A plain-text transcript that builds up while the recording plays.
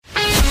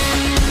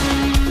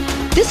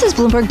This is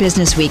Bloomberg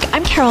Businessweek.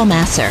 I'm Carol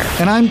Massar.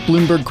 And I'm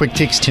Bloomberg Quick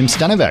Takes Tim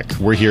Stenovec.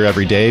 We're here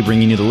every day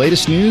bringing you the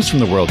latest news from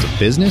the worlds of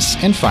business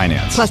and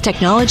finance. Plus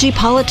technology,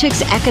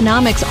 politics,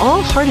 economics,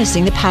 all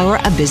harnessing the power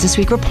of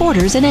Businessweek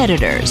reporters and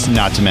editors.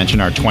 Not to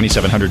mention our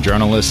 2,700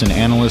 journalists and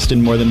analysts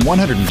in more than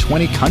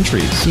 120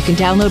 countries. You can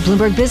download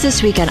Bloomberg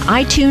Businessweek on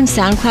iTunes,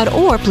 SoundCloud,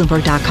 or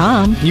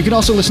Bloomberg.com. You can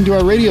also listen to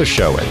our radio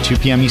show at 2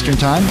 p.m. Eastern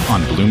Time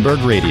on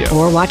Bloomberg Radio.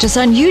 Or watch us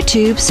on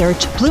YouTube.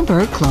 Search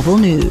Bloomberg Global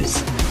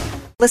News.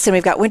 Listen,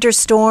 we've got winter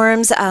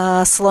storms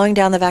slowing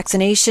down the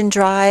vaccination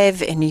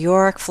drive in New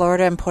York,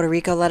 Florida, and Puerto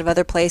Rico, a lot of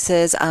other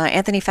places.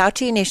 Anthony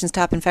Fauci, nation's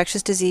top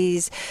infectious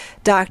disease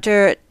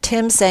doctor,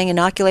 Tim saying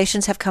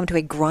inoculations have come to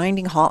a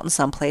grinding halt in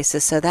some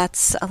places, so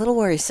that's a little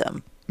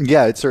worrisome.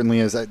 Yeah, it certainly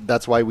is.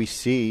 That's why we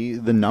see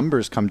the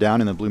numbers come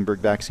down in the Bloomberg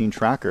vaccine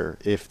tracker.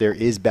 If there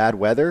is bad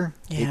weather,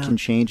 it can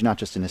change not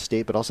just in a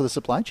state, but also the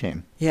supply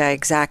chain. Yeah,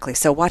 exactly.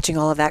 So watching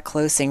all of that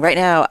closely. Right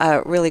now,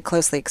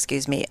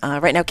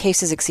 right now,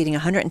 cases exceeding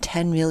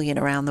 110 million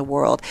around the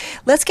world.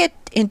 Let's get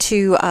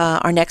into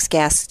our next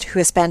guest, who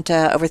has spent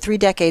over 3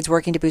 decades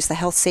working to boost the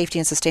health, safety,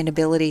 and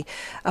sustainability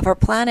of our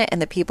planet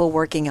and the people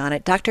working on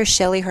it. Dr.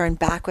 Shelley Hearne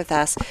back with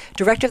us,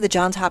 director of the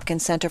Johns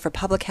Hopkins Center for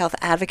Public Health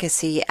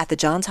Advocacy at the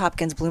Johns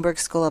Hopkins Bloomberg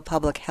School of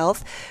Public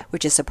Health,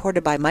 which is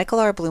supported by Michael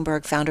R.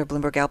 Bloomberg, founder of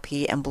Bloomberg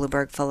LP and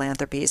Bloomberg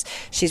Philanthropies.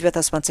 She's with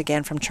us once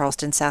again from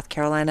Charleston, South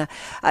Carolina.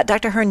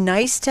 Dr. Hearne,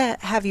 nice to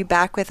have you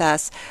back with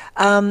us.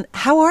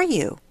 How are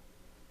you?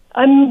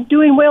 I'm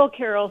doing well,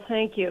 Carol.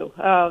 Thank you.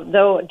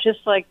 Though, just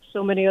like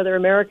so many other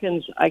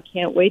Americans, I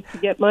can't wait to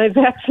get my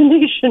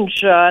vaccination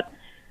shot.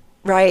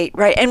 Right.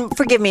 And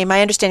forgive me,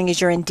 my understanding is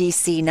you're in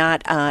D.C.,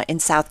 not in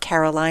South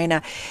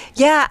Carolina.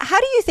 Yeah, how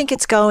do you think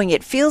it's going?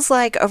 It feels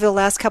like over the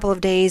last couple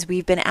of days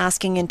we've been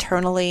asking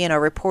internally, and our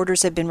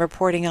reporters have been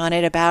reporting on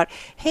it about,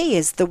 hey,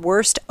 is the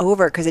worst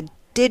over? Because it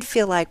did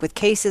feel like with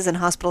cases and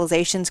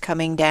hospitalizations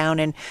coming down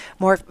and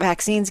more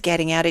vaccines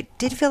getting out, it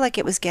did feel like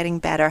it was getting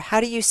better. How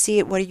do you see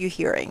it? What are you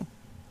hearing?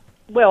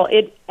 Well,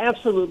 it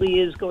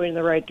absolutely is going in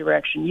the right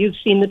direction. You've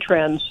seen the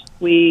trends.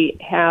 We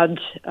had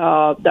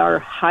our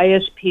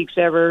highest peaks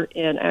ever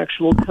in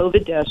actual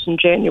COVID deaths in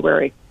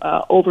January,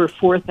 over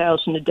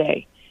 4,000 a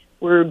day.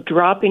 We're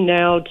dropping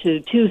now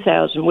to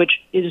 2,000,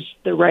 which is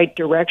the right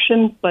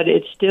direction, but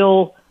it's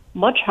still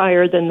much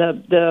higher than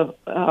the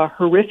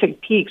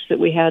horrific peaks that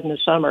we had in the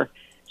summer.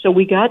 So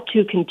we got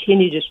to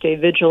continue to stay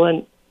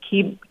vigilant,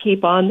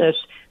 keep on this.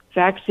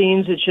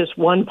 Vaccines is just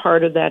one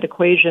part of that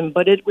equation,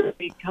 but it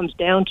really comes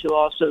down to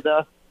also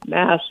the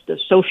mask, the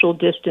social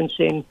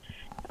distancing,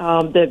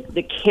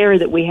 the care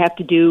that we have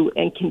to do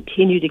and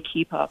continue to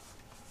keep up.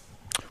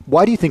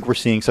 Why do you think we're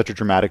seeing such a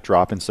dramatic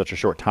drop in such a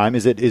short time?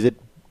 Is it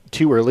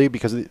too early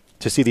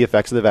to see the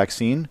effects of the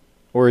vaccine,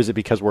 or is it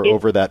because we're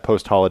over that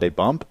post-holiday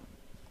bump?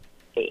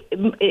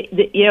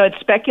 It's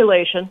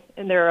speculation,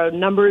 and there are a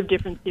number of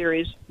different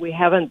theories.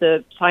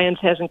 The science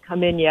hasn't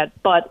come in yet,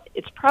 but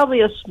it's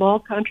probably a small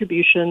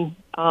contribution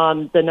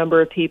on the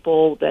number of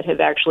people that have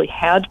actually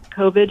had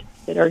COVID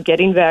that are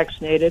getting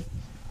vaccinated.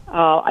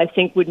 I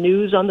think with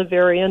news on the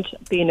variant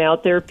being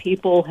out there,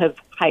 people have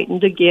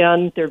heightened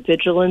again their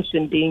vigilance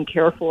in being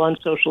careful on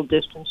social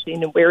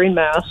distancing and wearing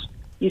masks.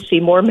 You see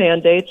more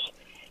mandates.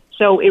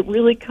 So it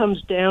really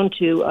comes down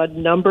to a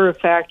number of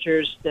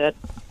factors that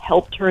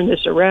help turn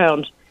this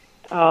around.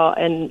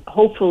 And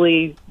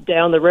hopefully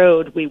down the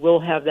road, we will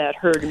have that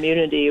herd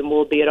immunity and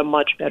we'll be at a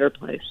much better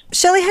place.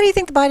 Shelley, how do you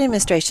think the Biden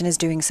administration is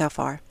doing so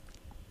far?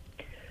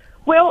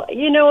 Well,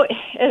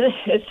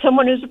 as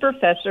someone who's a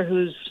professor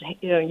who's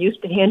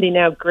used to handing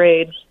out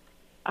grades,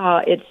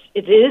 it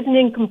isn't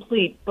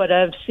incomplete, but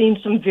I've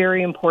seen some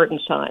very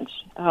important signs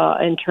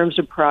in terms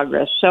of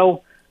progress.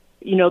 So,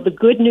 the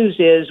good news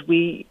is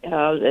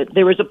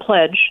there was a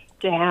pledge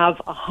to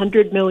have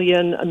 100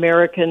 million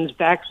Americans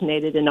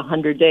vaccinated in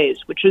 100 days,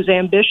 which is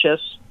ambitious.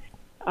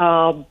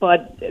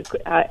 But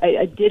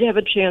I did have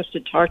a chance to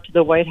talk to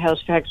the White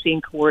House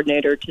vaccine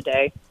coordinator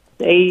today.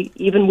 They,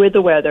 even with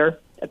the weather,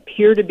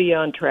 appear to be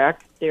on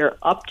track. They're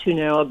up to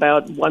now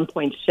about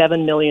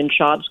 1.7 million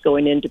shots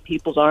going into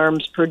people's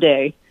arms per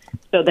day.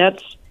 So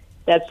that's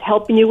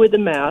helping you with the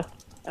math.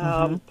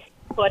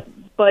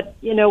 But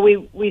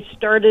we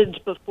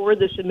started before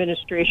this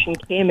administration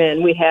came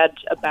in. We had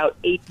about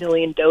 8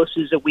 million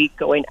doses a week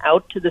going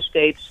out to the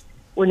states.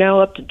 We're now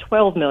up to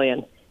 12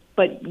 million.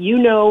 But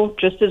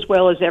just as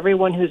well as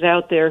everyone who's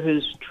out there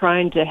who's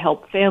trying to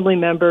help family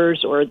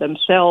members or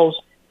themselves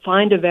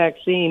find a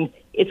vaccine,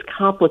 it's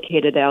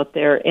complicated out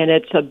there, and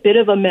it's a bit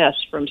of a mess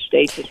from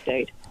state to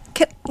state.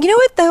 You know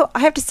what, though? I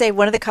have to say,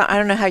 I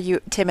don't know how you,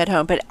 Tim, at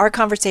home, but our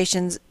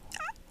conversations,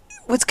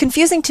 what's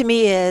confusing to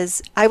me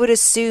is I would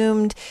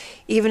assumed,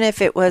 even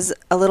if it was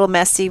a little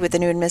messy with the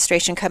new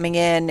administration coming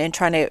in and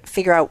trying to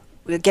figure out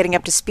getting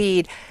up to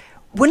speed,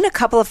 wouldn't a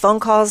couple of phone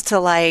calls to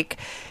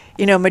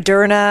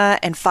Moderna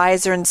and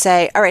Pfizer and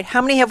say, all right,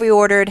 how many have we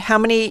ordered? How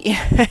many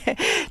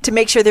to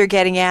make sure they're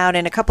getting out?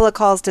 And a couple of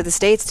calls to the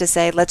states to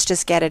say, let's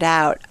just get it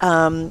out.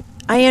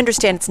 I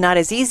understand it's not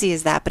as easy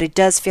as that, but it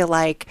does feel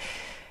like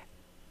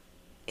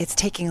it's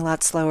taking a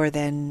lot slower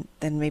than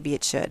maybe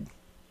it should.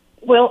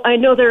 Well, I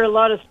know there are a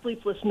lot of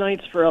sleepless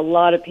nights for a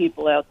lot of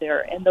people out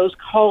there, and those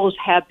calls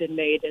have been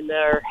made, and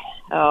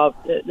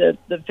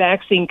the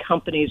vaccine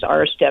companies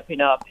are stepping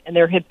up, and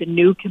there have been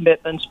new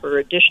commitments for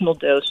additional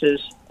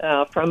doses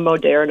from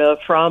Moderna,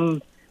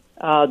 from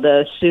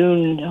the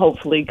soon,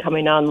 hopefully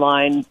coming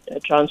online,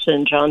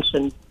 Johnson &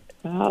 Johnson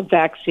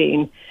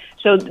vaccine.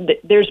 So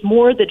there's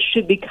more that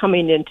should be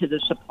coming into the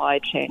supply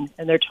chain,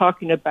 and they're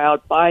talking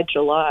about by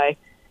July,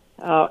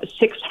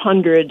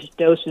 600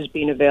 doses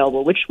being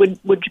available, which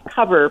would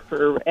cover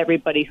for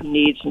everybody who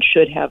needs and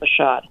should have a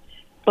shot.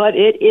 But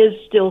it is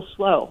still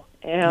slow.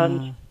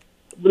 And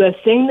the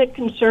thing that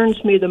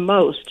concerns me the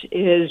most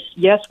is,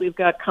 yes, we've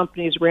got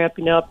companies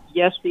ramping up.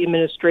 Yes, the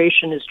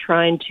administration is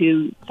trying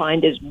to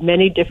find as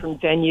many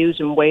different venues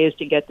and ways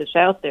to get this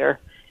out there.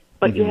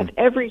 But you have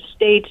every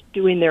state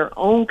doing their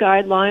own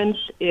guidelines.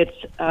 It's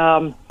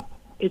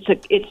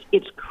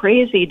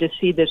crazy to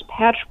see this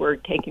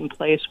patchwork taking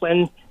place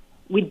when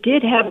we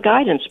did have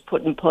guidance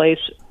put in place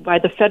by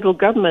the federal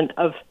government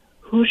of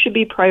who should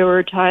be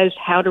prioritized,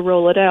 how to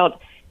roll it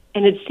out,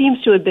 and it seems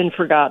to have been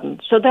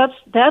forgotten. So that's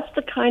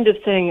the kind of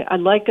thing I'd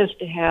like us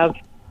to have,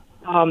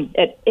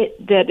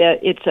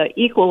 it's an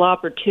equal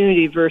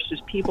opportunity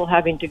versus people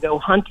having to go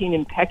hunting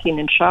and pecking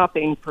and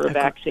shopping for a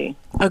vaccine.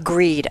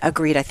 Agreed.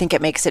 I think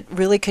it makes it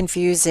really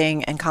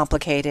confusing and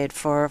complicated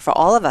for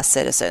all of us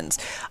citizens.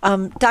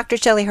 Dr.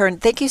 Shelley Hearne,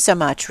 thank you so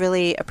much.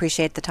 Really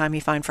appreciate the time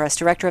you find for us.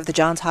 Director of the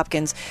Johns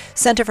Hopkins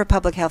Center for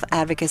Public Health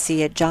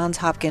Advocacy at Johns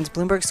Hopkins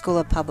Bloomberg School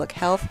of Public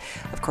Health,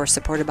 of course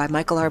supported by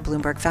Michael R.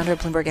 Bloomberg, founder of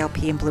Bloomberg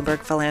LP and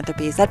Bloomberg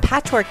Philanthropies. That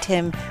patchwork,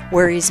 Tim,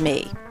 worries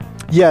me.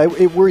 Yeah,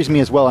 it worries me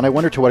as well. And I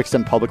wonder to what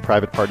extent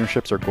public-private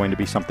partnerships are going to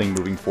be something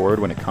moving forward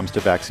when it comes to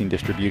vaccine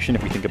distribution.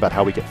 If we think about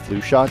how we get flu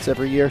shots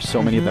every year,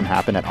 so many of them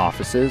happen at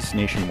offices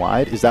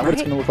nationwide. Is that what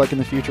it's going to look like in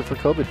the future for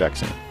COVID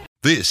vaccine?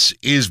 This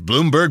is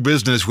Bloomberg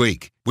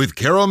Businessweek with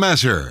Carol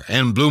Massar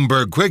and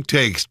Bloomberg Quick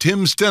Takes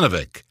Tim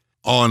Stenovec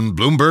on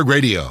Bloomberg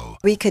Radio.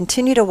 We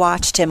continue to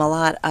watch, Tim, a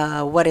lot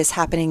what is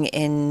happening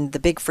in the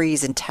big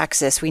freeze in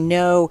Texas. We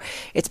know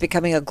it's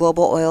becoming a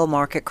global oil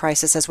market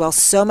crisis as well.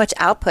 So much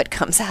output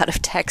comes out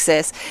of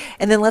Texas.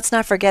 And then let's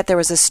not forget there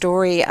was a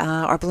story,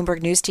 our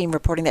Bloomberg News team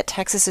reporting that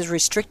Texas is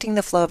restricting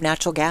the flow of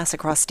natural gas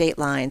across state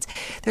lines.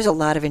 There's a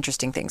lot of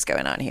interesting things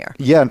going on here.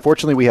 Yeah,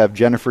 unfortunately, we have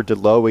Jennifer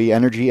Dlouhy,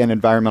 energy and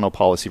environmental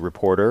policy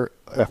reporter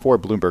for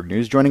Bloomberg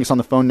News, joining us on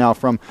the phone now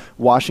from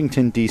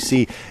Washington,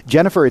 D.C.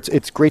 Jennifer,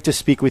 it's great to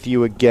speak with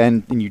you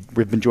again, and you've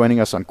been joining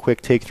us on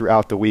Quick Take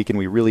throughout the week, and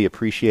we really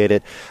appreciate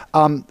it.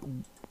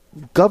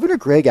 Governor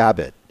Greg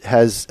Abbott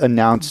has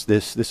announced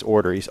this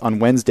order. On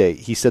Wednesday,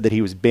 he said that he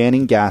was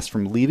banning gas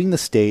from leaving the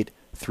state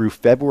through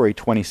February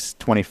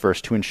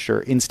 21st to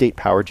ensure in-state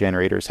power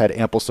generators had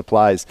ample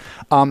supplies.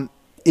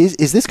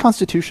 Is this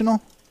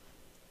constitutional?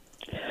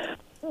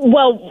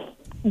 Well,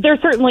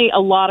 there's certainly a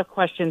lot of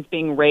questions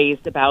being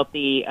raised about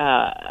the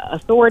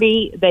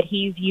authority that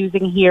he's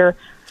using here,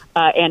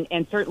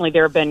 and certainly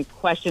there have been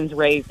questions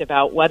raised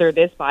about whether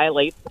this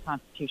violates the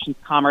Constitution's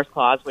Commerce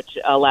Clause, which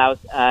allows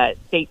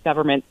state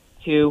governments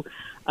to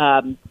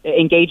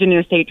engage in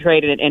interstate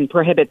trade and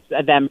prohibits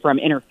them from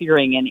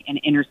interfering in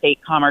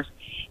interstate commerce.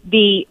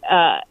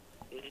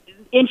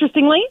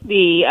 Interestingly,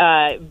 the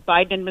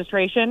Biden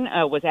administration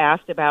was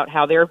asked about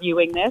how they're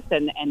viewing this,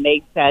 and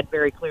they said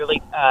very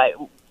clearly,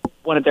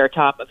 one of their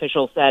top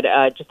officials said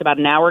just about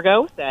an hour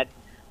ago that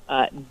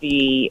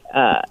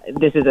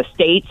this is a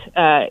state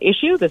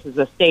issue. This is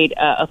a state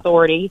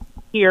authority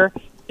here.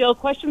 Still,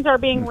 questions are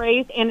being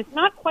raised, and it's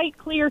not quite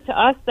clear to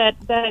us that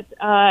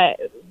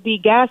the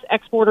gas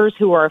exporters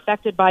who are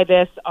affected by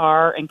this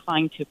are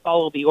inclined to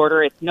follow the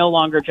order. It's no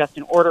longer just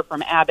an order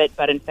from Abbott,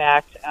 but in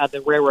fact,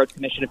 the Railroad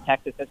Commission of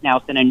Texas has now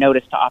sent a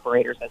notice to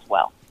operators as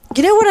well.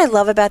 You know what I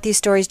love about these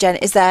stories, Jen,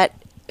 is that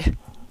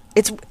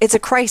it's a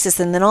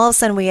crisis, and then all of a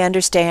sudden we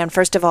understand,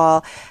 first of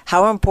all,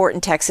 how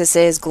important Texas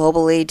is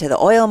globally to the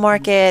oil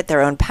market,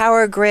 their own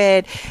power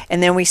grid,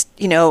 and then we,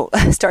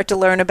 start to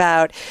learn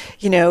about,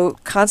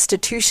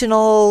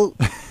 constitutional,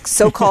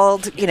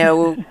 so-called,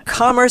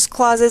 commerce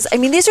clauses. I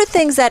mean, these are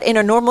things that in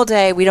a normal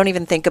day we don't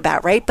even think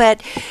about, right?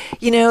 But,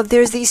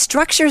 there's these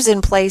structures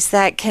in place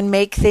that can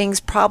make things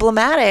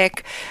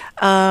problematic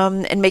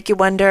and make you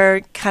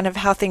wonder kind of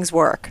how things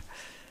work.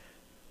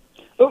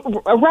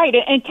 Right,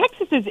 and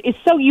Texas is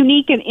so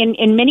unique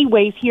in many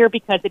ways here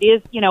because it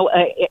is,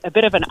 a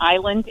bit of an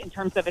island in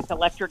terms of its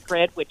electric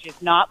grid, which is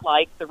not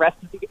like the rest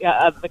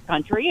of the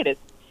country.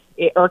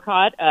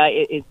 ERCOT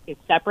is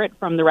separate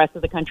from the rest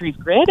of the country's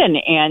grid,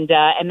 and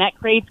that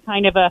creates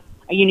kind of a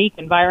unique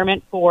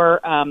environment for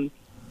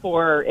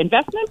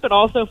investment, but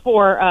also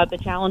for the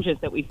challenges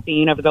that we've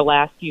seen over the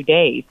last few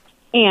days.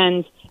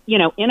 And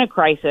in a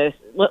crisis,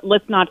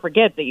 let's not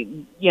forget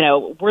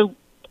we're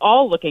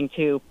all looking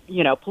to,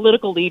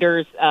 political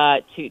leaders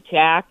to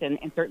act, and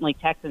certainly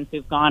Texans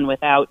who've gone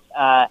without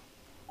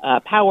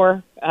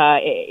power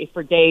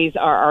for days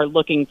are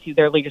looking to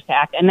their leaders to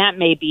act. And that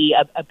may be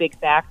a big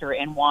factor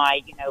in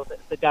why,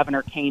 the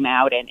governor came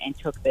out and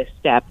took this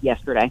step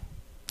yesterday.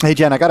 Hey,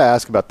 Jen, I got to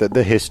ask about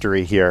the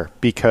history here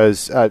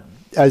because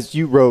as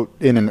you wrote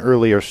in an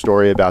earlier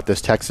story about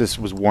this, Texas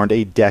was warned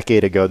a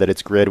decade ago that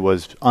its grid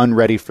was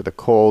unready for the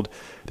cold.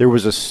 There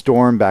was a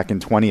storm back in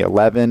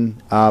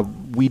 2011.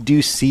 We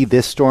do see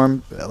this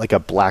storm like a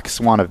black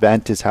swan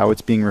event is how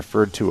it's being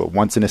referred to, a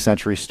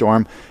once-in-a-century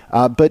storm.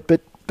 But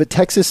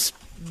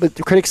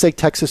critics say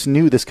Texas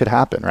knew this could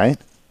happen, right?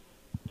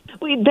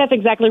 That's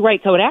exactly right.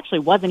 So it actually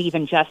wasn't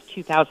even just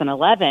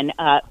 2011.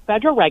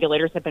 Federal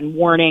regulators have been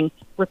warning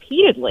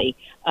repeatedly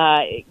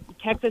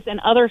Texas and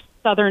other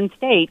southern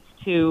states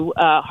to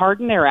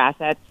harden their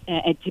assets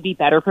and to be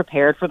better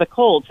prepared for the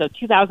cold. So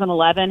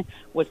 2011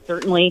 was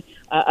certainly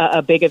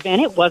a big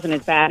event. It wasn't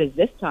as bad as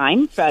this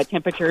time.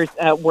 Temperatures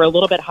were a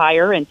little bit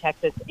higher in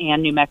Texas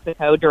and New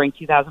Mexico during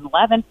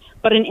 2011.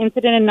 But an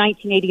incident in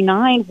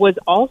 1989 was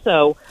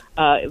also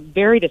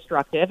very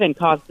destructive and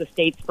caused the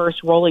state's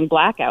first rolling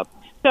blackouts.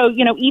 So,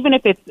 even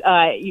if it's,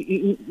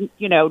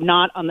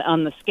 not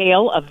on the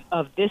scale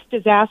of this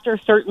disaster,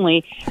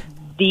 certainly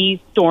these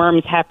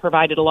storms have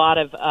provided a lot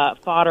of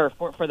fodder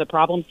for the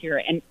problems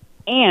here.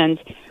 And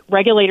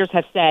regulators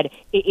have said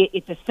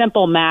it's a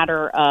simple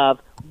matter of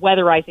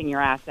weatherizing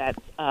your assets,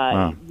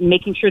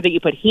 making sure that you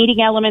put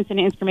heating elements in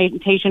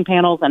instrumentation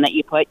panels and that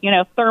you put,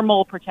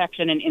 thermal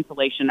protection and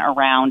insulation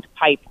around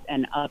pipes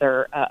and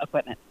other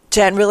equipment.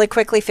 Jen, really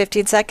quickly,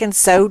 15 seconds.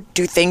 So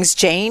do things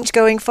change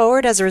going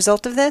forward as a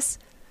result of this?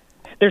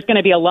 There's going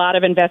to be a lot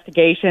of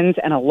investigations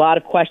and a lot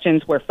of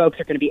questions where folks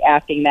are going to be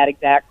asking that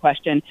exact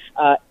question.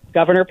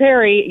 Governor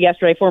Perry,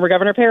 yesterday, former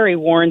Governor Perry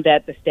warned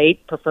that the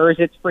state prefers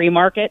its free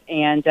market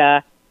and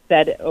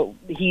said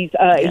he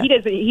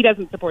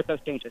doesn't support those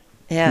changes.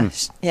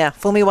 Yeah.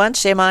 Fool me once,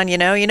 shame on you.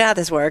 You know how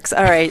this works.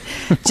 All right,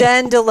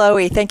 Jen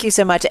Dlouhy, thank you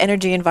so much.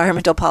 Energy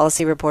environmental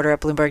policy reporter at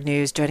Bloomberg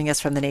News, joining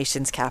us from the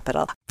nation's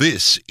capital.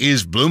 This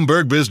is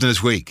Bloomberg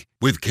Business Week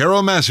with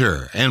Carol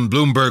Massar and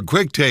Bloomberg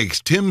Quick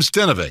Takes Tim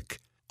Stenovec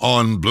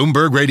on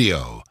Bloomberg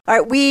Radio. All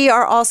right, we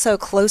are also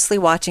closely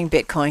watching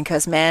Bitcoin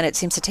because, man, it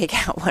seems to take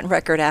out one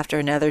record after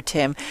another,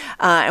 Tim.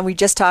 And we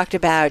just talked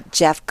about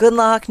Jeff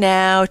Goodlock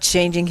now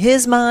changing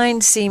his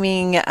mind,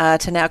 seeming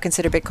to now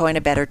consider Bitcoin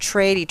a better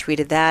trade. He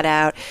tweeted that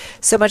out.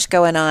 So much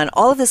going on.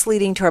 All of this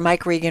leading to our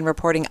Mike Regan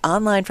reporting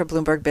online for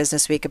Bloomberg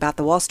Businessweek about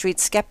the Wall Street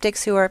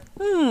skeptics who are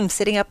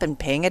sitting up and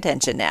paying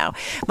attention now.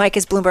 Mike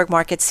is Bloomberg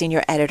Markets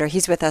senior editor.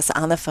 He's with us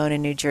on the phone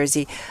in New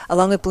Jersey,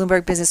 along with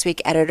Bloomberg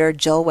Businessweek editor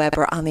Joel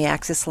Weber on the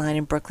Axis line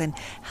in Brooklyn.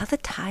 How the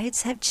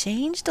tides have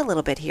changed a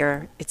little bit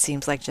here, it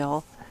seems like,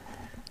 Joel.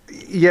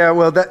 Yeah,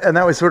 well,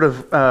 that was sort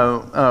of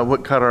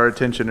what caught our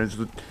attention is,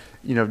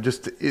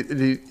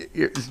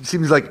 it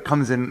seems like it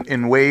comes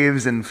in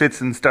waves and fits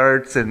and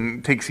starts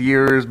and takes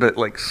years, but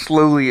like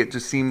slowly it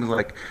just seems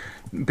like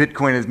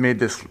Bitcoin has made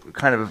this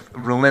kind of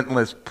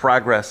relentless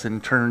progress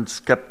and turned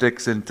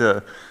skeptics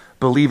into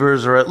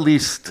believers, or at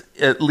least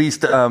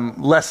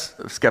less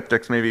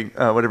skeptics, maybe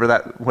whatever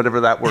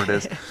that word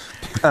is.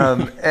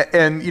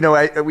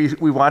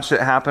 We watched it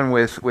happen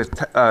with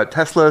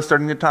Tesla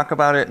starting to talk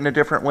about it in a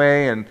different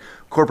way, and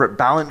corporate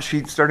balance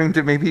sheets starting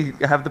to maybe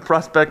have the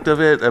prospect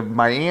of it, of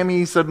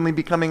Miami suddenly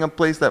becoming a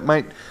place that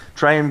might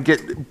try and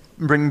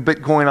bring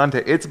Bitcoin onto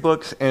its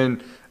books.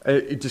 And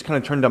it just kind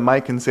of turned to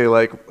Mike and say,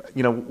 like,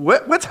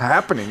 what's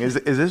happening? Is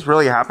this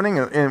really happening?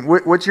 And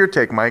what's your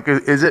take, Mike?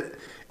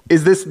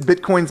 Is this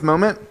Bitcoin's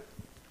moment?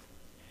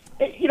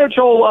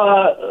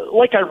 Joel,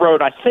 like I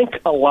wrote, I think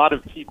a lot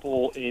of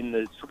people in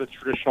the sort of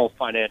traditional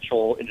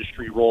financial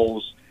industry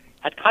roles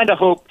had kind of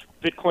hoped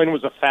Bitcoin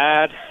was a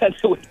fad and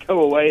it would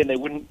go away and they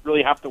wouldn't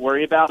really have to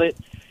worry about it.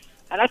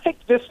 And I think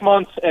this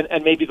month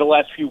and maybe the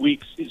last few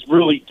weeks has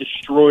really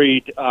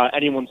destroyed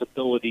anyone's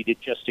ability to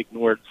just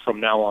ignore it from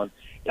now on.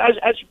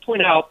 As you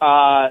point out,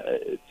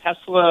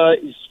 Tesla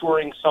is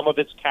storing some of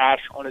its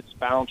cash on its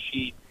balance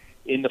sheet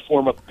in the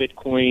form of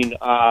Bitcoin.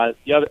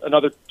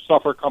 Another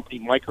software company,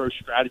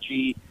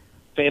 MicroStrategy,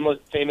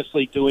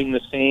 famously doing the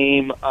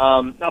same.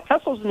 Now,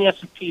 Tesla's in the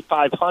S&P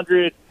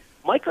 500.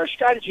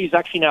 MicroStrategy is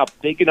actually now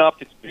big enough.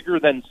 It's bigger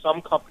than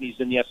some companies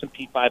in the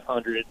S&P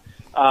 500,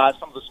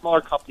 some of the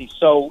smaller companies.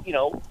 So,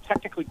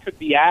 technically could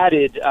be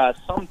added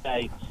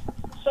someday.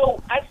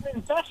 So as an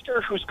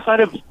investor who's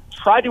kind of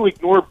tried to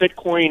ignore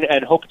Bitcoin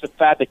and hope it's a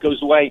fad that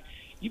goes away,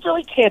 you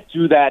really can't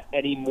do that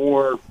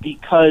anymore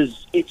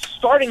because it's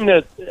starting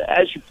to,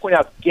 as you point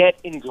out, get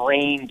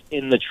ingrained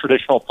in the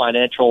traditional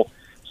financial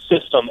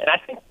system. And I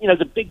think,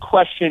 the big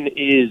question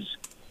is,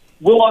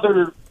 will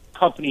other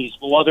companies,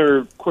 will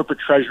other corporate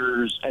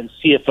treasurers and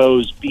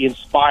CFOs be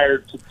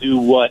inspired to do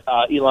what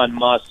Elon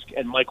Musk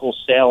and Michael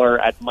Saylor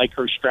at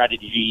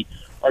MicroStrategy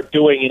are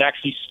doing and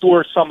actually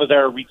store some of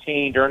their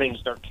retained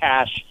earnings, their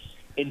cash,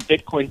 in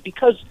Bitcoin?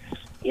 Because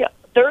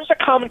there is a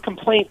common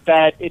complaint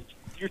that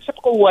your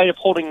typical way of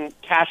holding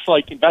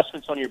cash-like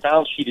investments on your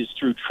balance sheet is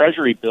through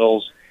treasury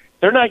bills.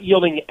 They're not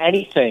yielding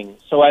anything.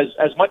 So as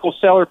Michael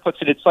Saylor puts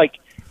it, it's like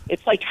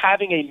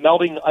having a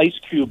melting ice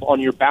cube on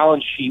your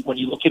balance sheet when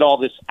you look at all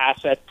this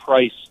asset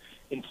price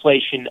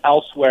inflation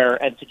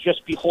elsewhere, and to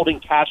just be holding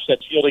cash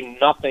that's yielding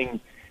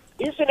nothing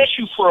is an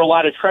issue for a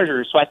lot of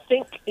treasurers. So I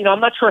think, I'm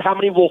not sure how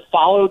many will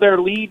follow their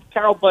lead,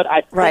 Carol, but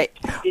I think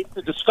it's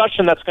a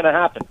discussion that's going to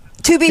happen.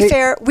 To be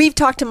fair, we've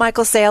talked to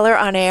Michael Saylor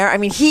on air. I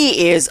mean,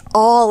 he is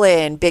all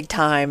in big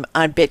time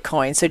on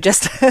Bitcoin. So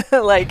just put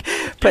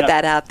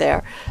that out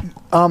there.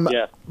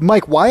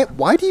 Mike,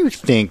 why do you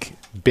think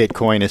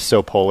Bitcoin is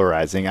so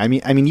polarizing? I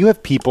mean, you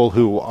have people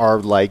who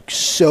are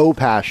so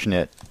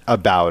passionate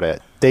about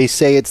it. They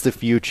say it's the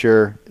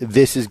future.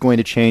 This is going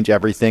to change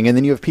everything. And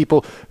then you have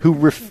people who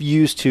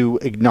refuse to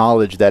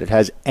acknowledge that it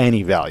has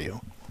any value.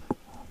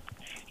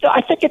 So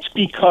I think it's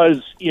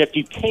because if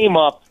you came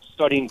up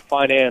studying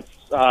finance,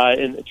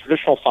 in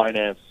traditional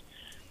finance,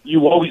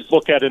 you always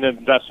look at an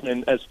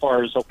investment as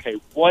far as, okay,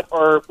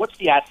 what's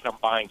the asset I'm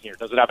buying here?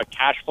 Does it have a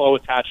cash flow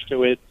attached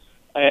to it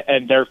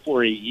and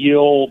therefore a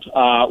yield?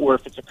 Or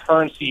if it's a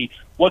currency,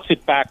 what's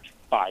it backed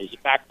by? Is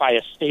it backed by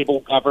a stable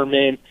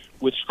government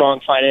with strong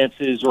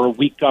finances or a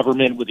weak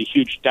government with a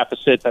huge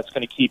deficit that's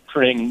going to keep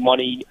printing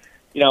money?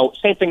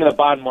 Same thing in the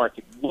bond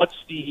market. What's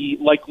the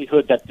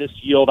likelihood that this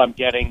yield I'm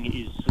getting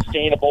is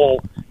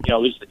sustainable?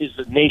 Is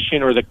the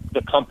nation or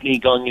the company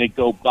going to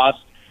go bust?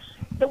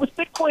 But with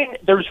Bitcoin,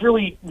 there's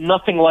really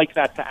nothing like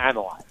that to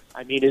analyze.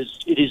 I mean,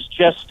 it is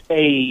just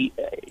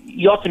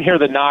you often hear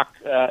the knock,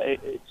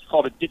 it's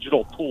called a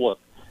digital tulip,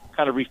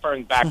 kind of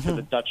referring back to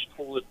the Dutch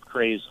tulip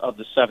craze of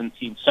the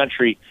 17th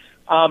century,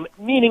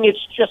 meaning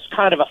it's just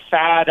kind of a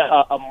fad,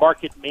 a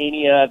market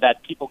mania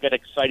that people get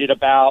excited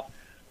about.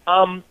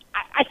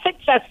 I think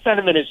that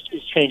sentiment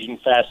is changing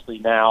fastly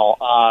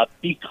now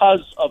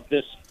because of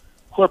this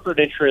corporate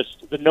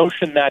interest, the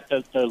notion that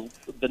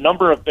the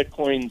number of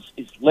Bitcoins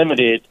is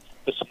limited,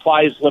 the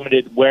supply is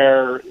limited,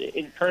 where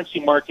in currency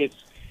markets,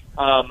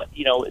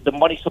 the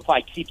money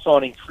supply keeps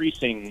on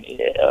increasing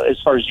as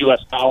far as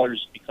U.S.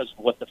 dollars because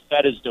of what the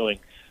Fed is doing.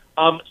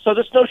 So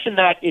this notion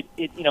that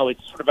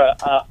it's sort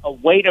of a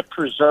way to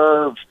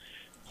preserve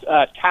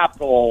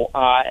capital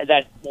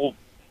that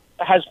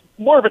has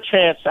more of a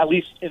chance, at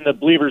least in the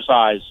believer's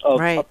eyes, of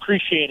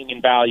appreciating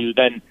in value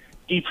than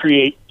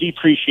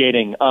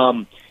depreciating,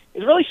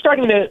 is really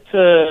starting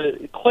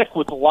to click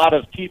with a lot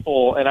of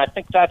people, and I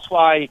think that's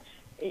why,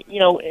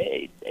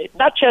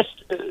 not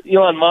just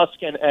Elon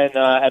Musk and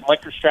at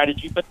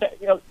MicroStrategy, but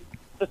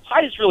the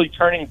tide is really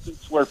turning to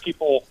where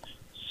people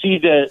see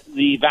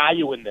the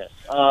value in this.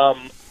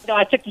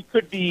 I think it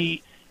could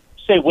be,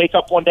 say, wake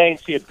up one day and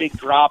see a big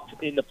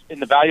drop in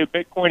the value of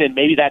Bitcoin, and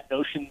maybe that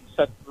notion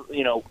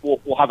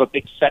will have a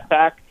big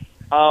setback.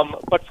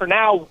 But for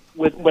now,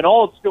 when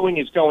all it's doing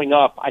is going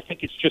up, I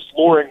think it's just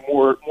luring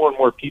more and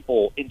more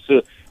people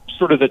into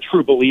sort of the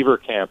true believer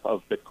camp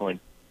of Bitcoin.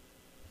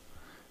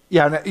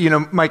 Yeah,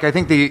 Mike, I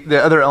think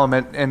the other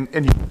element,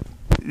 and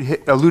you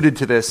alluded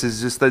to this,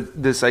 is just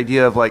this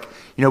idea of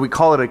we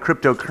call it a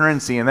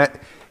cryptocurrency, and that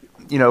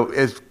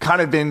has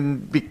kind of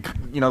been,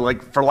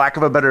 for lack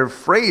of a better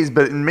phrase,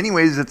 but in many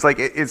ways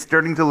it's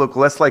starting to look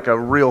less like a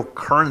real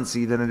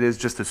currency than it is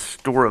just a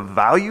store of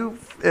value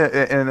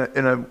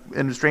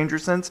in a stranger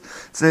sense.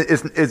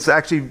 It's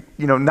actually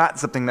not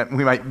something that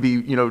we might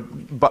be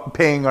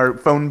paying our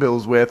phone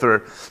bills with,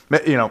 or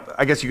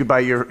I guess you could buy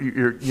your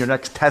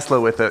next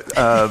Tesla with it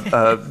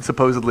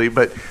supposedly,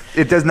 but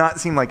it does not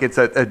seem like it's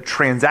a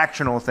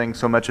transactional thing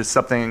so much as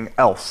something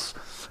else.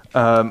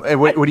 And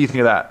what do you think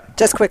of that?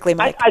 Just quickly,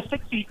 Mike. I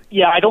think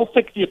I don't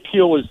think the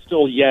appeal is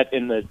still yet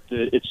in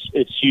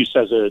its use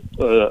as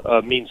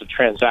a means of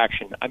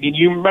transaction. I mean,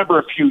 you remember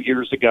a few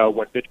years ago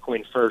when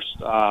Bitcoin first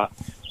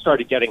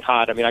started getting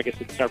hot. I mean, I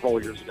guess it's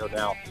several years ago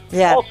now.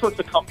 Yeah. All sorts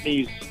of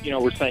companies,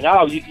 were saying,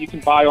 "Oh, you can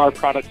buy our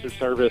products or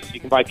service.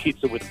 You can buy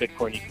pizza with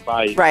Bitcoin. You can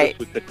buy this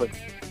with Bitcoin."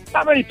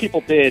 Not many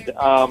people did.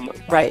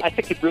 I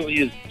think it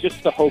really is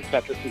just the hope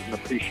that this is an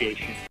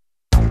appreciation.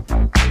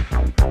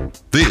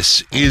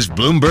 This is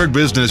Bloomberg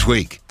Business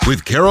Week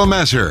with Carol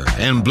Massar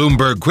and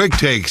Bloomberg Quick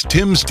Takes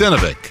Tim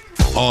Stenovec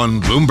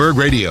on Bloomberg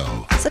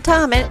Radio. So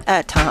Tom,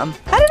 how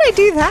did I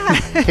do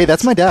that? Hey,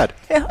 that's my dad.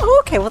 Oh,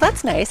 okay. Well,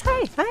 that's nice.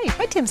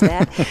 Hi, Tim's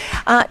dad.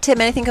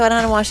 Tim, anything going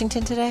on in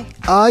Washington today?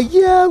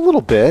 Yeah, a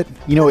little bit.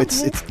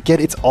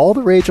 It's all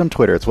the rage on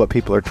Twitter. It's what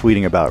people are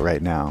tweeting about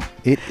right now.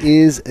 It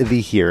is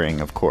the hearing,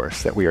 of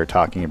course, that we are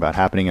talking about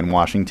happening in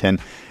Washington,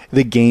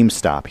 the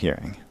GameStop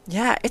hearing.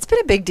 Yeah, it's been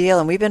a big deal,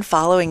 and we've been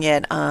following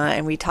it,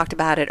 and we talked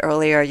about it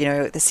earlier.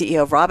 The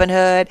CEO of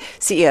Robinhood,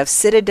 CEO of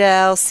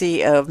Citadel,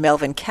 CEO of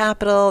Melvin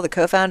Capital, the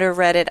co-founder of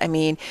Reddit. I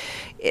mean,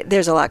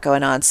 there's a lot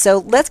going on. So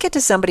let's get to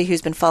somebody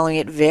who's been following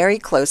it very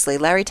closely.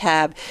 Larry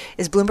Tabb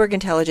is Bloomberg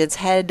Intelligence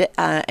head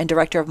and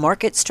director of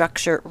market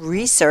structure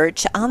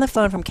research, on the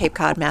phone from Cape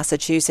Cod,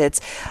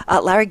 Massachusetts.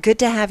 Larry, good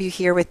to have you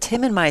here with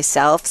Tim and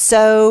myself.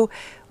 So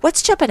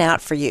what's jumping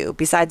out for you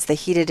besides the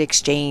heated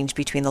exchange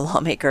between the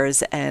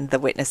lawmakers and the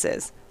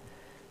witnesses?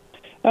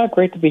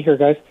 Great to be here,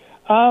 guys.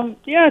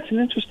 It's an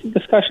interesting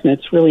discussion.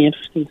 It's really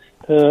interesting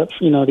to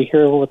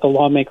hear what the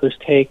lawmakers'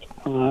 take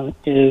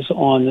is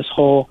on this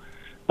whole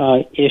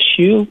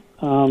issue.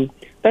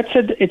 That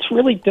said, it's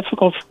really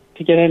difficult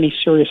to get any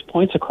serious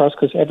points across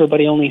because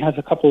everybody only has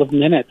a couple of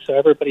minutes. So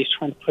everybody's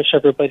trying to push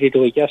everybody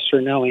to a yes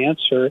or no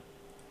answer.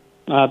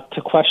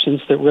 to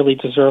questions that really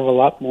deserve a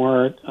lot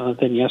more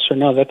than yes or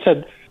no. That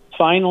said,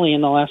 finally,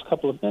 in the last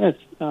couple of minutes,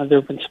 there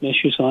have been some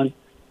issues on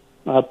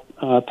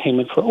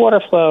payment for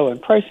order flow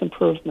and price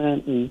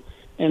improvement,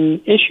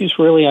 and issues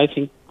really, I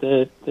think,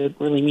 that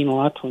really mean a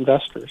lot to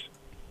investors.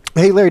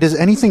 Hey, Larry, does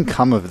anything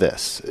come of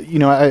this?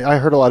 I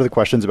heard a lot of the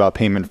questions about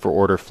payment for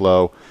order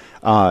flow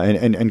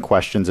and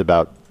questions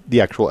about the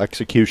actual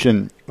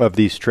execution of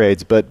these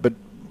trades, but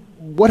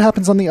what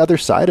happens on the other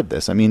side of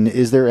this? I mean,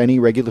 is there any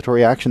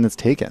regulatory action that's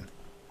taken?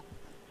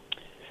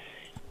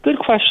 Good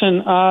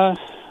question.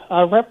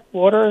 Rep.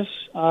 Waters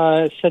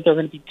said there are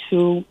going to be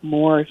 2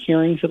 more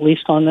hearings at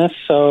least on this,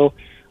 so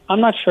I'm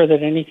not sure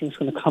that anything's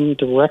going to come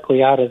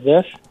directly out of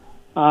this.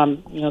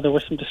 There were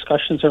some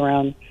discussions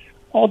around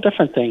all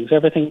different things,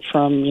 everything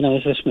from,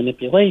 is this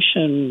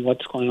manipulation,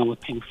 what's going on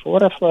with payment for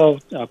order flow,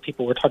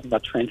 people were talking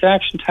about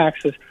transaction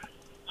taxes.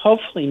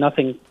 Hopefully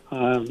nothing,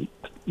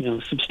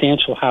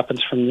 substantial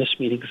happens from this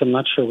meeting, because I'm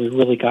not sure we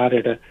really got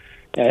it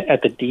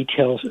at the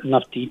details,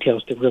 enough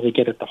details to really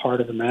get at the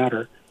heart of the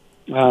matter.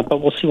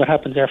 But we'll see what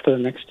happens after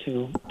the next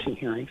two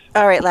hearings.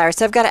 All right, Larry,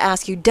 so I've got to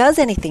ask you, does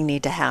anything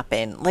need to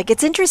happen?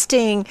 It's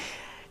interesting.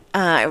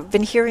 I've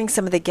been hearing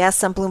some of the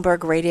guests on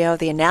Bloomberg Radio,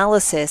 the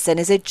analysis, and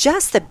is it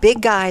just the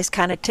big guys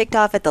kind of ticked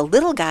off at the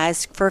little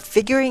guys for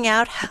figuring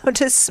out how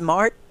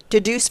to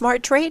do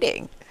smart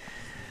trading?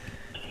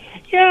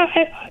 Yeah,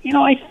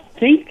 I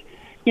think,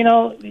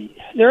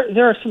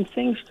 there are some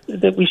things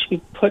that we should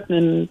be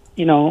putting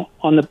in,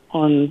 on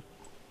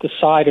the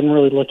side and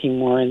really looking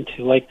more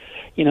into,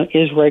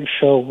 is Reg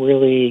Show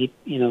really,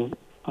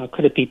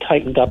 could it be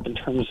tightened up in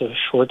terms of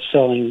short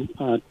selling,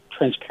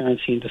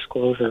 transparency and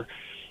disclosure?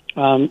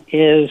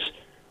 Is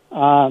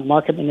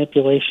market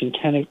manipulation,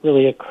 can it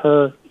really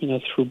occur,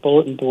 through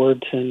bulletin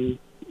boards? And,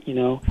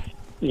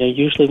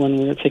 usually when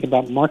we think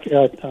about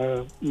market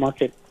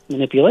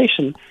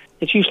manipulation,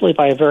 it's usually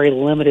by a very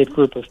limited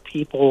group of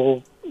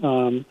people.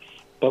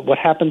 But what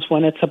happens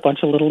when it's a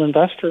bunch of little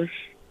investors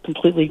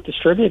completely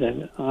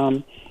distributed?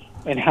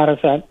 And how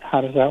does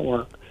that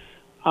work?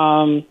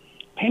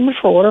 Payment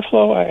for order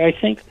flow, I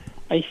think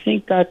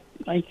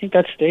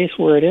that stays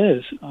where it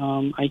is.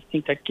 I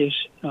think that gives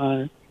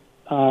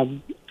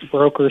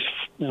brokers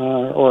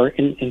or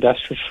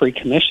investors free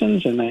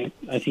commissions, and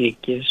I think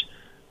it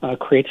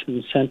creates an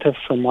incentive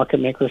for market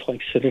makers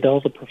like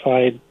Citadel to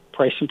provide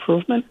price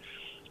improvement.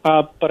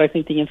 But I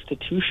think the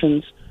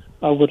institutions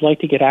would like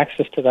to get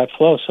access to that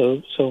flow,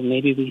 so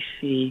maybe we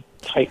see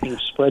tightening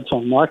spreads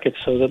on markets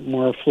so that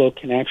more flow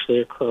can actually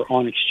occur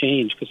on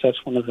exchange, because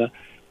that's one of the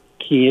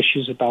key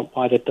issues about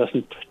why that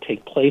doesn't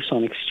take place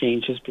on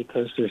exchanges,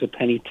 because there's a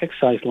penny tick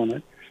size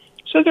limit.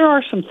 So there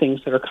are some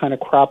things that are kind of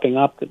cropping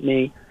up that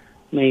may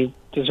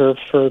deserve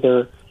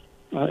further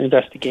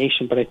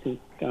investigation, but I think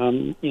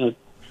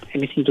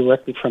anything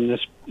directly from this,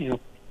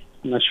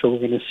 I'm not sure we're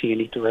going to see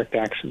any direct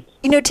actions.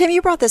 Tim,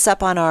 you brought this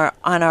up on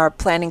our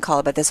planning call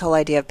about this whole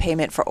idea of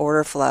payment for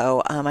order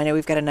flow. I know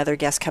we've got another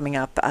guest coming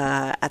up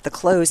at the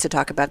close to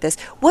talk about this.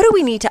 What do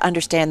we need to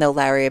understand, though,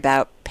 Larry,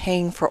 about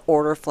paying for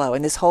order flow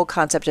and this whole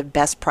concept of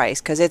best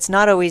price? Because it's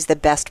not always the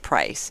best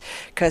price,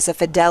 because a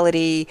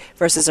Fidelity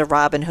versus a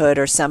Robinhood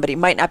or somebody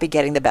might not be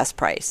getting the best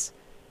price.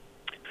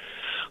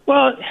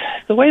 Well,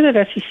 the way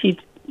that SEC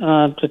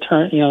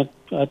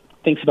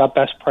thinks about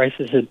best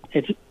prices,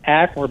 it's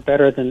at or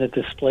better than the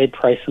displayed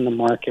price in the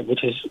market,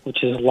 which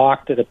is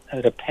locked at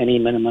a penny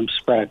minimum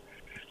spread.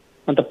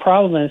 But the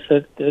problem is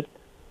that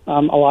a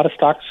lot of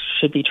stocks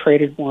should be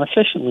traded more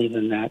efficiently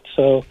than that.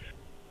 So,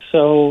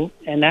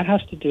 and that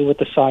has to do with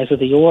the size of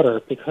the order,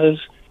 because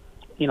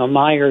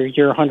my or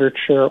your 100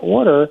 share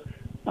order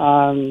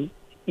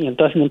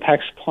doesn't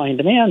impact supply and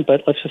demand.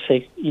 But let's just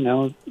say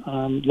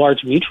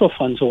large mutual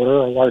funds order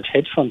or large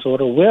hedge funds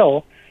order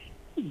will,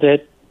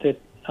 that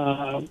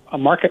a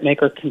market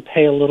maker can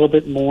pay a little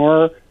bit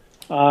more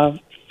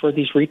for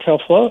these retail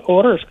flow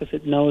orders, because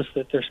it knows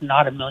that there's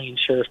not 1 million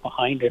shares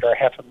behind it or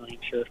 500,000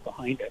 shares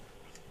behind it.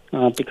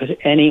 Because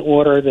any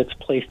order that's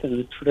placed in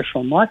the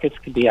traditional markets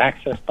can be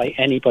accessed by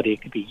anybody.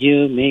 It could be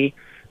you, me.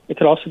 It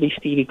could also be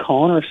Stevie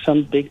Cohen or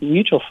some big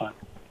mutual fund.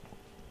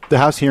 The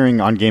House hearing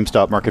on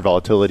GameStop market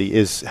volatility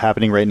is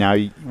happening right now.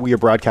 We are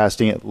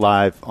broadcasting it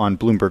live on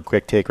Bloomberg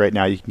Quick Take right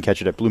now. You can catch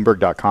it at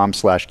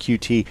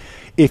bloomberg.com/QT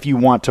if you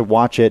want to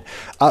watch it.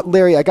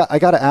 Larry, I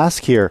got to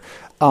ask here,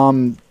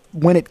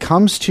 when it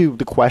comes to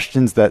the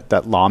questions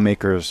that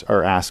lawmakers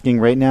are asking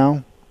right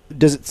now,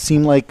 does it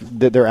seem like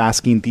that they're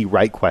asking the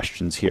right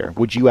questions here?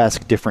 Would you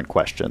ask different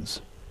questions?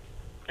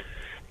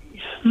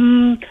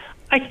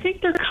 I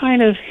think they're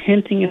kind of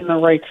hinting in the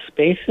right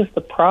spaces. The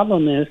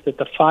problem is that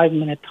the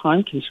 5-minute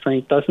time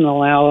constraint doesn't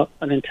allow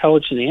an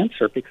intelligent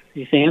answer, because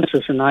these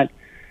answers are not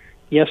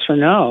yes or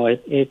no.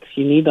 It's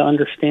you need to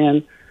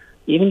understand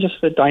even just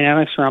the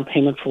dynamics around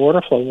payment for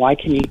order flow. Why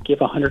can you give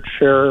a 100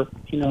 share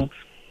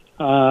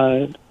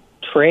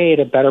trade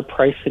a better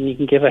price than you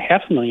can give a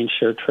 500,000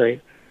 share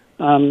trade?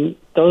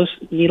 Those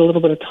need a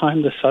little bit of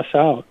time to suss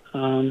out.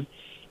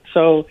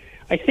 So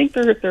I think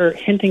they're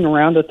hinting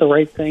around at the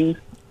right things.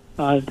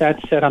 That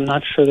said, I'm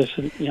not sure there's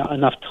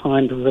enough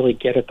time to really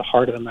get at the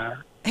heart of the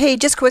matter. Hey,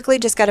 just quickly,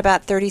 just got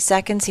about 30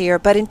 seconds here,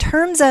 but in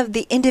terms of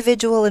the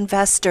individual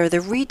investor,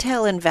 the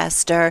retail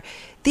investor,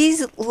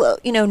 these,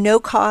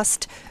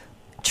 no-cost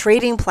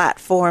trading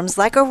platforms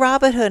like a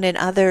Robinhood and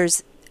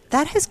others,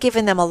 that has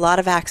given them a lot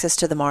of access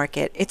to the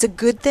market. It's a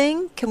good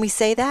thing. Can we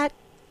say that?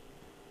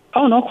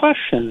 Oh, no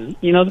question.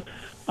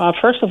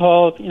 First of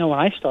all, when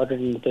I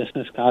started in the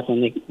business, God,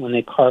 when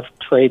they carved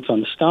trades on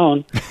the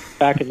stone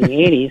back in the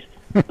 80s,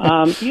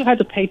 you had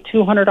to pay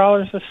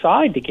 $200 a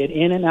side to get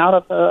in and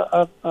out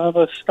of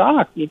a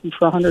stock, even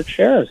for 100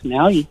 shares.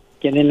 Now you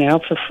get in and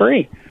out for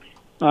free.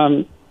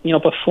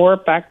 Before,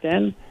 back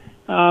then,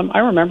 I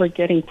remember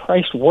getting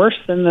priced worse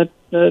than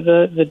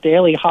the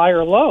daily high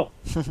or low,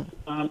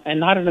 and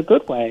not in a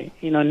good way.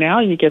 Now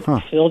you get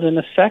filled in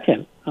a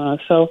second.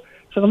 So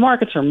the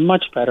markets are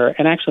much better,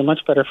 and actually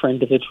much better for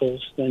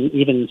individuals than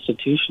even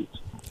institutions.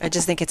 I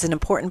just think it's an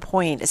important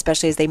point,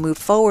 especially as they move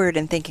forward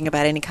and thinking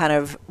about any kind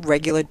of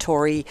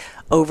regulatory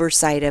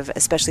oversight of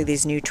especially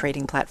these new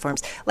trading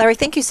platforms. Larry,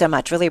 thank you so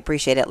much. Really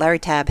appreciate it. Larry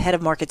Tabb, Head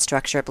of Market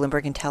Structure at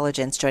Bloomberg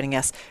Intelligence, joining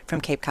us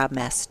from Cape Cod,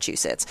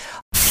 Massachusetts.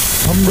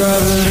 I'm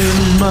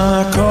driving in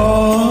my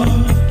car.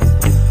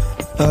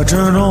 I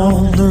turn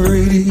on the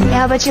radio.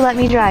 How about you let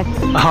me drive?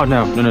 Oh,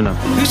 no.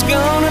 Who's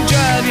gonna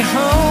drive you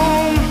home?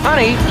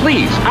 Honey,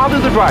 please, I'll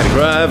do the driving.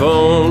 Drive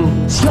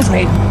on. Excuse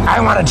me, I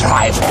want to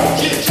drive.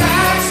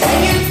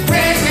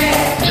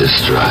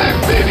 Just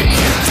drive, baby.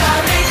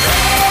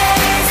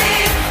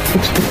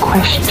 It's the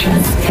question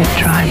that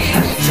drives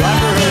us.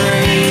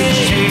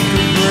 Take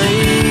a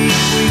break.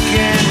 We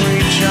can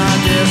reach our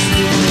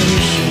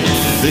destination.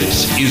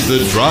 This is the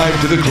Drive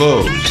to the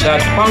Close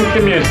That funky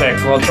music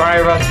will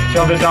drive us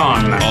till the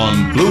dawn.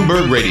 on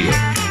Bloomberg Radio.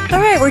 All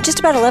right, we're just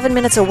about 11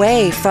 minutes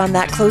away from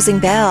that closing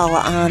bell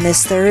on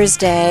this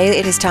Thursday.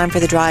 It is time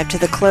for the Drive to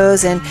the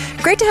Close, and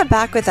great to have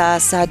back with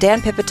us Dan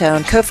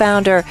Pipitone,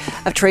 co-founder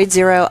of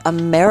TradeZero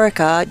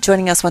America,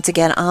 joining us once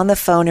again on the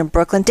phone in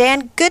Brooklyn.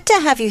 Dan, good to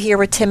have you here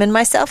with Tim and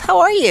myself. How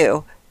are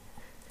you?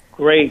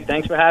 Great.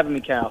 Thanks for having me,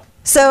 Cal.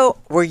 So,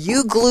 were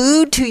you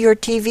glued to your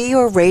TV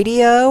or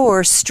radio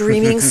or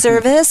streaming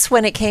service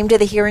when it came to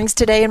the hearings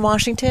today in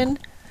Washington?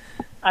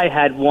 I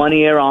had one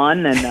ear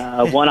on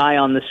and one eye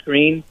on the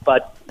screen,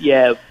 but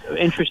yeah,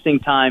 interesting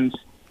times.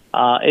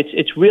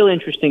 It's real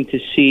interesting to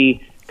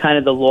see kind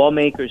of the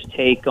lawmakers'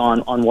 take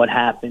on what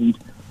happened.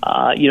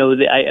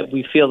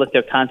 We feel that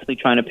they're constantly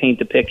trying to paint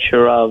the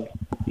picture of,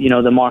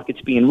 the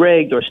markets being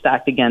rigged or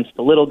stacked against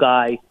the little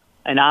guy.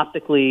 And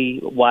optically,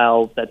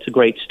 while that's a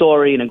great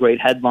story and a great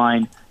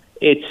headline,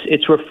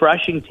 it's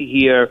refreshing to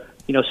hear,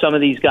 some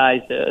of these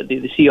guys,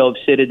 the CEO of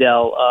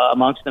Citadel,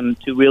 amongst them,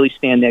 to really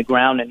stand their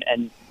ground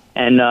and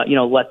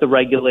let the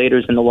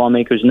regulators and the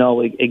lawmakers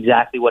know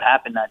exactly what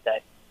happened that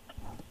day.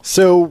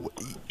 So,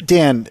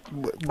 Dan,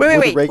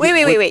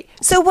 wait.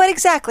 So what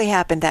exactly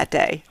happened that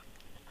day?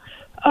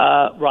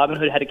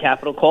 Robinhood had a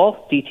capital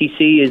call.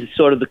 DTC is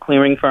sort of the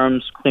clearing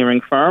firm's clearing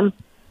firm.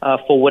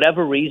 For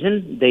whatever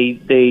reason,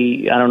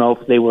 they I don't know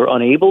if they were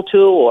unable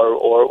to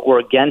or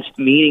against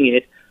meeting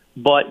it,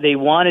 but they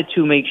wanted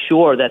to make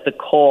sure that the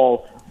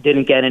call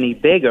didn't get any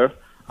bigger.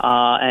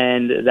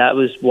 And that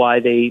was why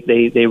they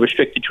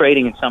restricted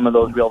trading in some of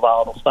those real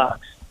volatile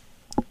stocks.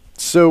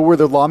 So were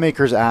the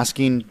lawmakers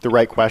asking the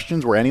right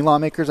questions? Were any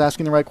lawmakers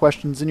asking the right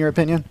questions, in your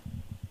opinion?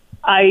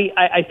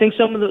 I think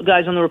some of the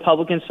guys on the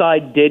Republican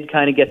side did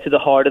kind of get to the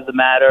heart of the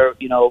matter,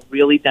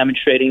 really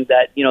demonstrating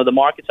that, the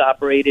markets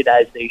operated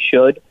as they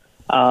should.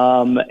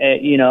 The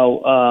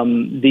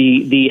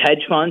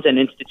hedge funds and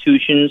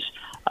institutions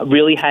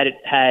really had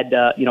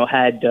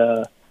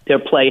their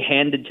play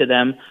handed to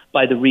them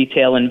by the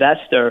retail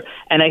investor.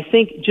 And I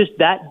think just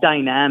that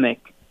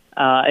dynamic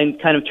and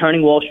kind of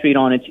turning Wall Street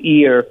on its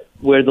ear,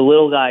 where the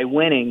little guy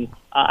winning,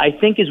 I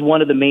think is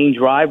one of the main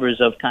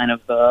drivers of kind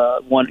of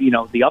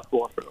the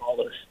uproar for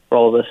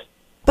all of this.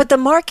 But the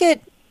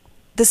market,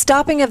 the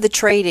stopping of the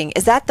trading,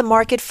 is that the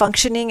market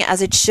functioning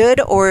as it should,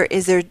 or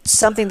is there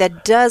something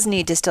that does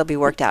need to still be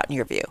worked out in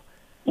your view?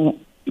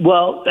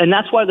 Well, and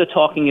that's why they're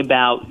talking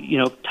about,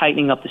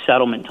 tightening up the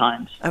settlement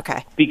times.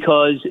 Okay.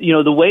 Because,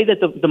 the way that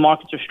the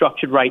markets are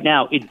structured right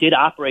now, it did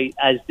operate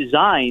as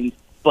designed,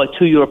 but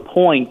to your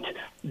point,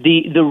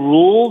 the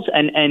rules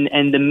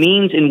and the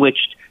means in which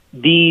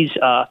these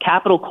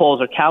capital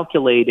calls are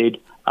calculated,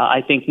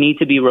 I think, need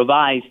to be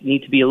revised,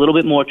 need to be a little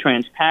bit more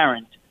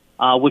transparent,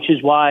 which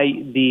is why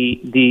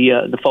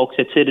the folks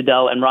at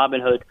Citadel and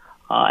Robinhood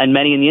and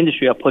many in the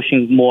industry are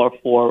pushing more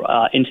for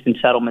instant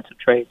settlements of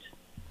trades.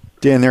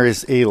 Dan, there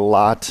is a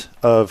lot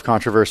of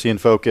controversy and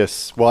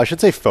focus. Well, I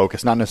should say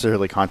focus, not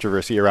necessarily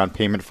controversy, around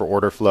payment for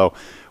order flow.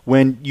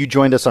 When you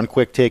joined us on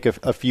Quick Take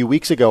a few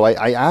weeks ago,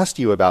 I asked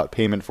you about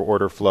payment for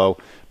order flow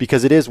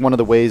because it is one of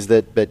the ways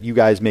that you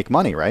guys make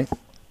money, right?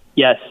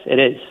 Yes, it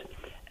is.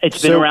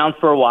 It's been around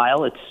for a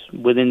while. It's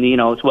within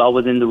it's well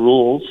within the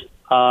rules.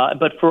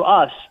 But for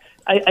us,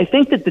 I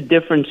think that the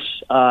difference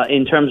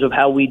in terms of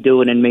how we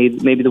do it and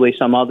maybe the way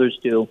some others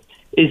do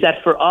is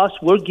that for us,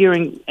 we're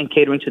gearing and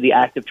catering to the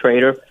active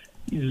trader.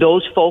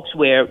 those folks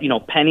where,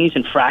 pennies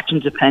and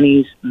fractions of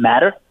pennies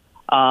matter.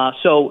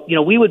 So,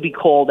 we would be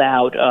called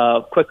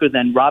out quicker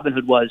than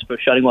Robinhood was for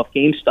shutting off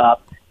GameStop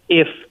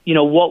if,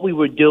 what we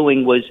were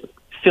doing was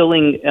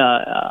filling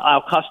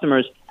our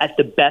customers at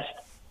the best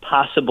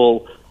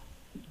possible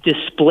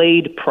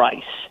displayed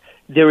price.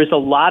 There is a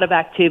lot of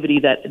activity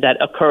that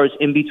occurs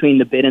in between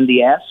the bid and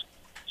the ask.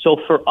 So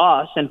for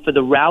us and for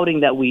the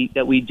routing that we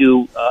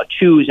do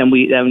choose and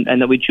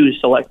that we choose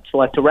select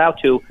to route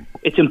to,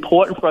 it's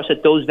important for us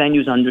that those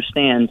venues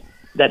understand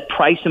that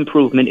price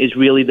improvement is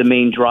really the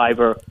main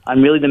driver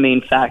and really the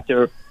main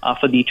factor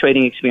for the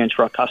trading experience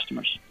for our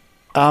customers.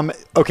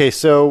 Okay,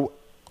 so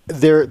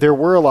there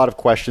were a lot of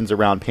questions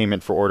around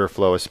payment for order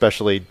flow,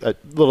 especially a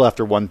little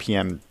after 1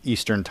 p.m.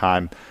 Eastern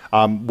time,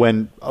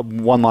 when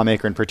one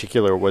lawmaker in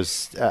particular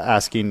was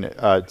asking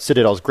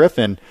Citadel's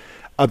Griffin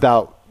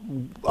about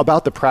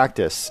the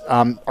practice.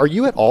 Are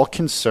you at all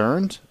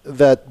concerned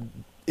that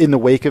in the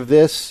wake of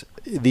this,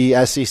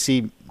 the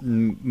SEC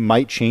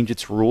might change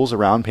its rules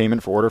around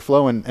payment for order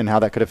flow and how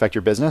that could affect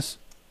your business?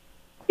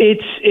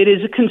 It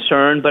is a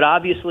concern, but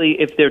obviously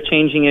if they're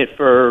changing it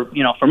for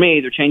me,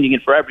 they're changing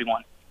it for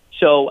everyone.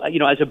 So,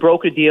 as a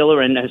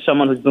broker-dealer and as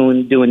someone who's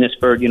been doing this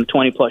for,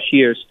 20-plus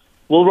years,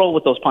 we'll roll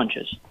with those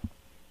punches.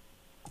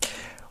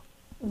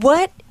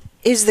 What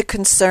is the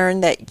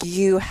concern that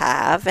you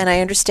have? And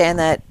I understand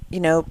that,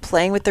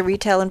 playing with the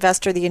retail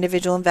investor, the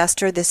individual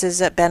investor, this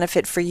is a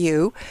benefit for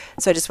you.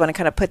 So I just want to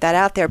kind of put that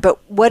out there. But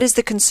what is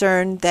the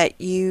concern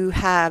that you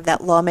have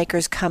that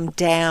lawmakers come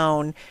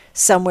down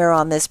somewhere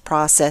on this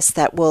process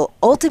that will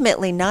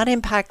ultimately not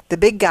impact the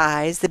big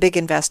guys, the big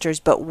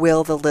investors, but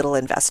will the little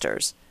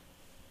investors?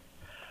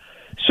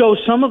 So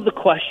some of the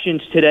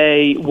questions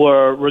today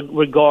were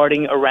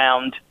regarding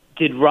around,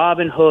 did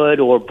Robinhood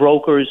or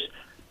brokers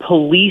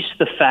police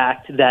the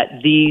fact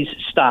that these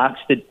stocks,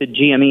 the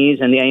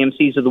GMEs and the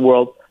AMCs of the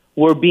world,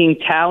 were being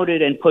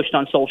touted and pushed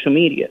on social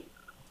media,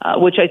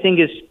 which I think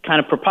is kind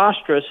of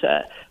preposterous,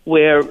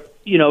 where,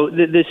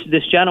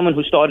 this gentleman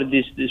who started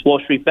this Wall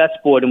Street Bets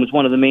board and was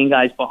one of the main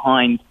guys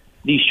behind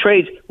these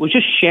trades was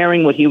just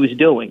sharing what he was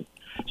doing.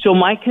 So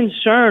my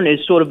concern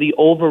is sort of the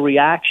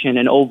overreaction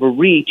and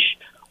overreach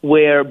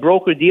where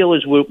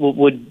broker-dealers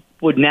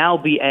would now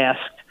be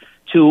asked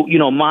to,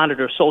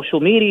 monitor social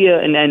media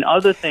and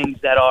other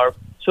things that are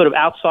sort of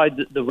outside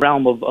the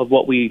realm of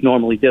what we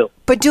normally do.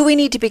 But do we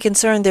need to be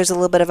concerned there's a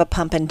little bit of a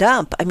pump and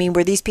dump? I mean,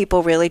 were these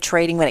people really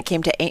trading when it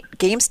came to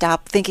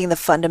GameStop, thinking the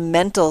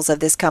fundamentals of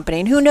this company?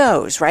 And who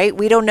knows, right?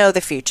 We don't know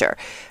the future.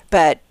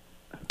 But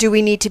do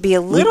we need to be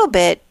a little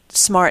bit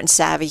smart and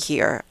savvy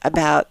here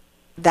about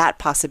that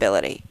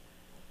possibility?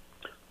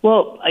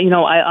 Well,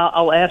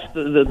 I'll ask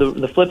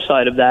the flip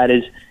side of that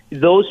is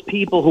those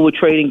people who were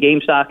trading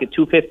GameStop at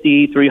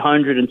 $250,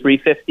 $300, and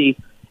 $350,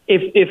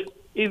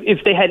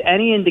 if they had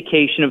any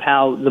indication of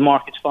how the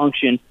markets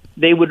function,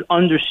 they would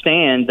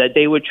understand that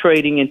they were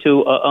trading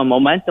into a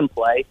momentum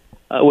play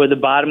where the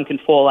bottom can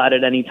fall out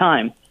at any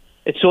time.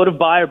 It's sort of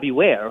buyer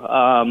beware.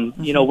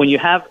 When you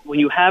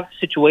have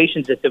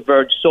situations that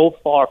diverge so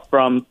far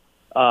from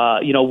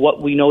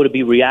what we know to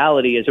be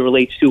reality as it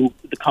relates to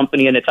the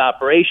company and its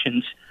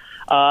operations.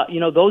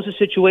 Those are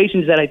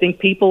situations that I think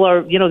people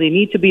are, they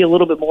need to be a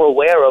little bit more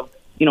aware of,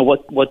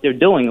 what they're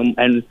doing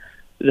and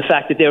the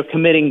fact that they're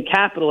committing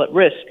capital at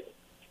risk.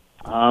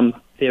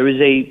 There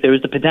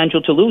is the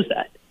potential to lose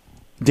that.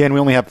 Dan, we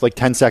only have like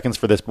 10 seconds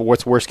for this, but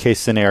what's worst case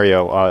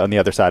scenario on the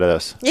other side of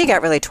this? You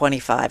got really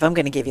 25. I'm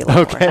going to give you a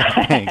little more.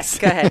 Okay, thanks.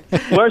 Go ahead.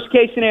 Worst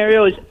case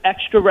scenario is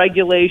extra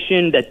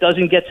regulation that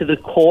doesn't get to the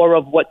core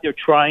of what they're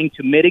trying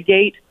to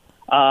mitigate.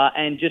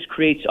 And just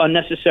creates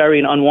unnecessary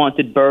and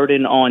unwanted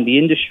burden on the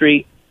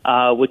industry,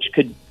 which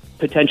could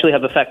potentially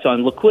have effects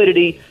on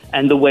liquidity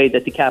and the way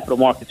that the capital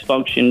markets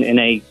function in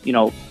a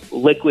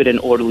liquid and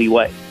orderly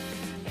way.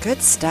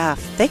 Good stuff.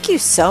 Thank you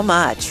so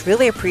much.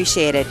 Really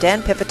appreciate it.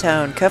 Dan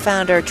Pipitone,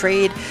 co-founder,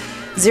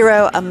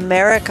 TradeZero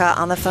America,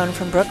 on the phone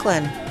from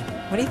Brooklyn.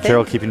 What do you think?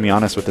 Carol keeping me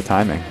honest with the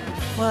timing.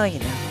 Well,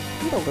 need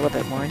a little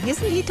bit more. And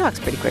he talks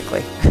pretty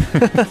quickly.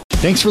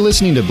 Thanks for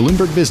listening to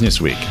Bloomberg Business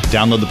Week.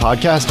 Download the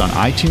podcast on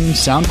iTunes,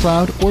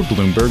 SoundCloud, or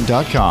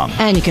Bloomberg.com.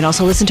 And you can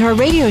also listen to our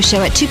radio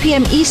show at 2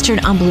 p.m. Eastern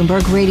on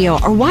Bloomberg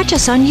Radio or watch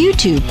us on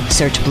YouTube.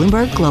 Search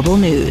Bloomberg Global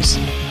News.